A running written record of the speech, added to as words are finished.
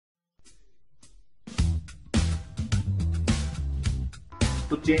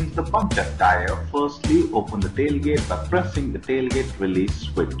To change the puncture tire, firstly open the tailgate by pressing the tailgate release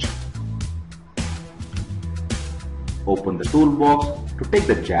switch. Open the toolbox to take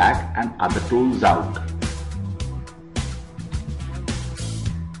the jack and other tools out.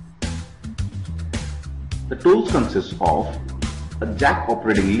 The tools consist of a jack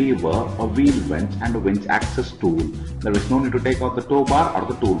operating lever, a wheel wrench and a winch access tool. There is no need to take out the tow bar or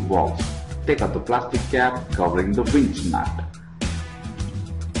the toolbox. Take out the plastic cap covering the winch nut.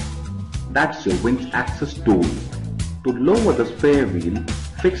 That's your winch access tool. To lower the spare wheel,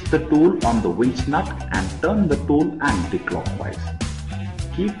 fix the tool on the winch nut and turn the tool anti-clockwise.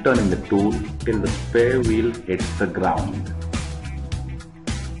 Keep turning the tool till the spare wheel hits the ground.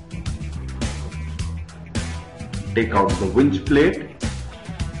 Take out the winch plate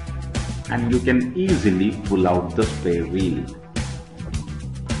and you can easily pull out the spare wheel.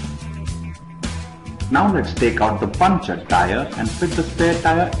 Now let's take out the punctured tire and fit the spare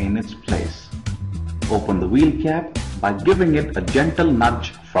tire in its place. Open the wheel cap by giving it a gentle nudge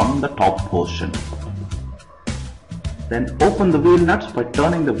from the top portion. Then open the wheel nuts by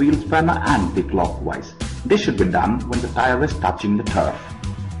turning the wheel spanner anti-clockwise. This should be done when the tire is touching the turf.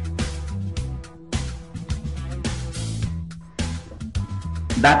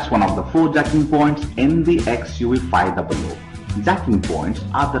 That's one of the 4 jacking points in the XUV 500. Jacking points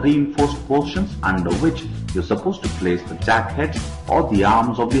are the reinforced portions under which you're supposed to place the jack heads or the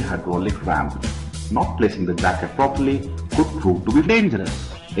arms of the hydraulic ramp. Not placing the jack head properly could prove to be dangerous.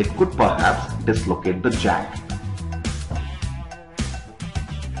 It could perhaps dislocate the jack.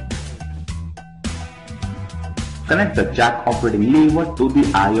 Connect the jack operating lever to the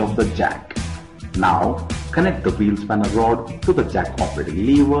eye of the jack. Now connect the wheel spanner rod to the jack operating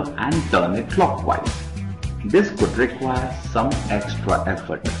lever and turn it clockwise. This could require some extra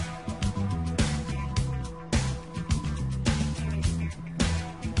effort.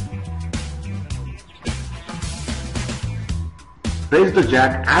 Raise the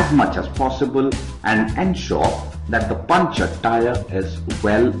jack as much as possible and ensure that the punctured tire is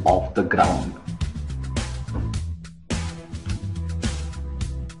well off the ground.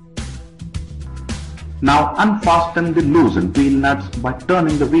 Now unfasten the loosened wheel nuts by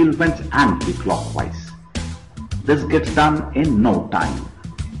turning the wheel wrench anti-clockwise. This gets done in no time.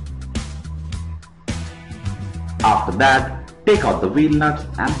 After that, take out the wheel nuts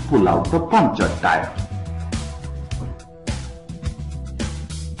and pull out the punctured tire.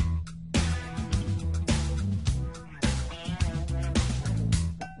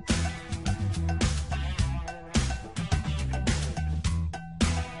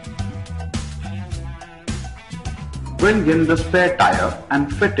 Bring in the spare tire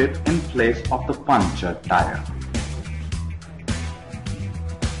and fit it in place of the punctured tire.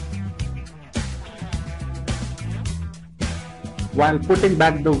 While putting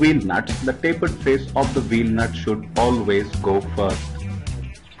back the wheel nuts, the tapered face of the wheel nut should always go first.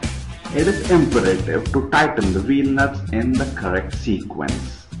 It is imperative to tighten the wheel nuts in the correct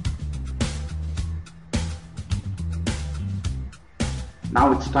sequence.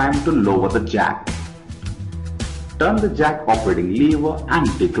 Now it's time to lower the jack. Turn the jack operating lever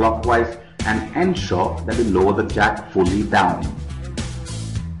anti-clockwise and ensure that you lower the jack fully down.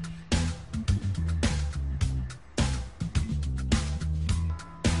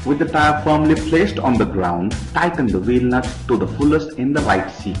 With the tire firmly placed on the ground, tighten the wheel nuts to the fullest in the right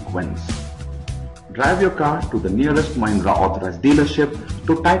sequence. Drive your car to the nearest Mahindra authorized dealership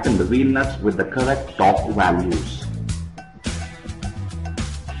to tighten the wheel nuts with the correct torque values.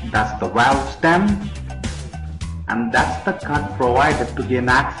 That's the valve stem, and that's the cut provided to gain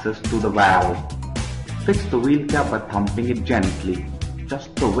access to the valve. Fix the wheel cap by thumping it gently,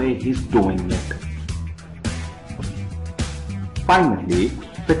 just the way he's doing it. Finally,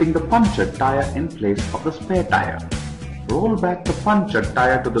 fitting the punctured tire in place of the spare tire. Roll back the punctured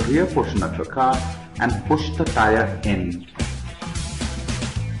tire to the rear portion of your car and push the tire in.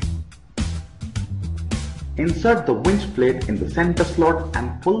 Insert the winch plate in the center slot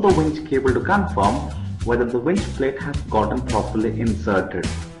and pull the winch cable to confirm whether the winch plate has gotten properly inserted.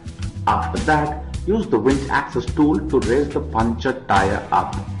 After that, use the winch access tool to raise the punctured tire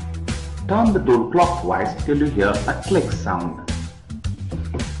up. Turn the tool clockwise till you hear a click sound.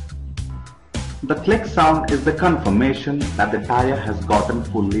 The click sound is the confirmation that the tire has gotten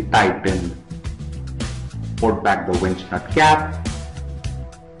fully tightened. Put back the winch nut cap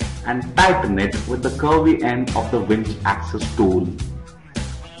and tighten it with the curvy end of the winch access tool.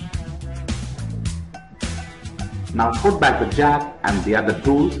 Now put back the jack and the other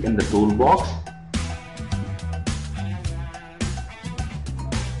tools in the toolbox.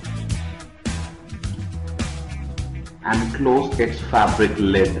 and close its fabric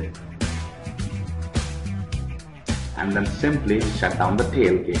lid, and then simply shut down the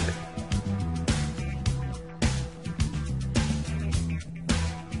tailgate.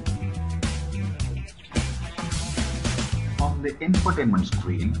 On the infotainment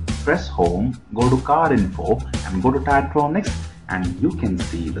screen, press home, go to car info and go to Tyatronics, and you can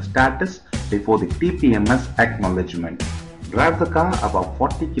see the status before the TPMS acknowledgement. Drive the car above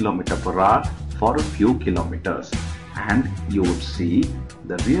 40 km per hour for a few kilometers, and you would see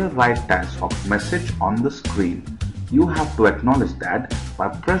the rear right tire swap message on the screen. You have to acknowledge that by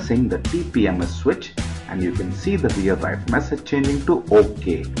pressing the TPMS switch, and you can see the rear right message changing to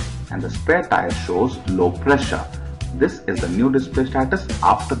OK, and the spare tire shows low pressure. This is the new display status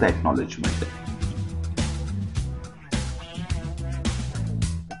after the acknowledgement.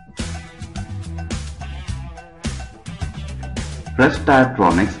 Press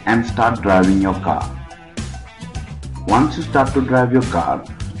Tyatronics and start driving your car. Once you start to drive your car,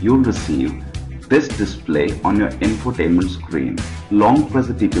 you'll receive this display on your infotainment screen. Long press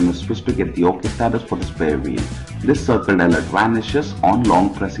the TPMS switch to get the OK status for the spare wheel. This circled alert vanishes on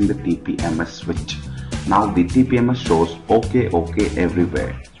long pressing the TPMS switch. Now the TPMS shows OK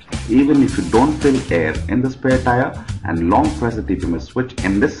everywhere. Even if you don't fill air in the spare tire and long press the TPMS switch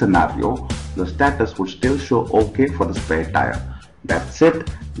in this scenario, the status would still show OK for the spare tire. That's it.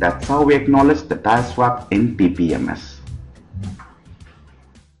 That's how we acknowledge the tire swap in TPMS.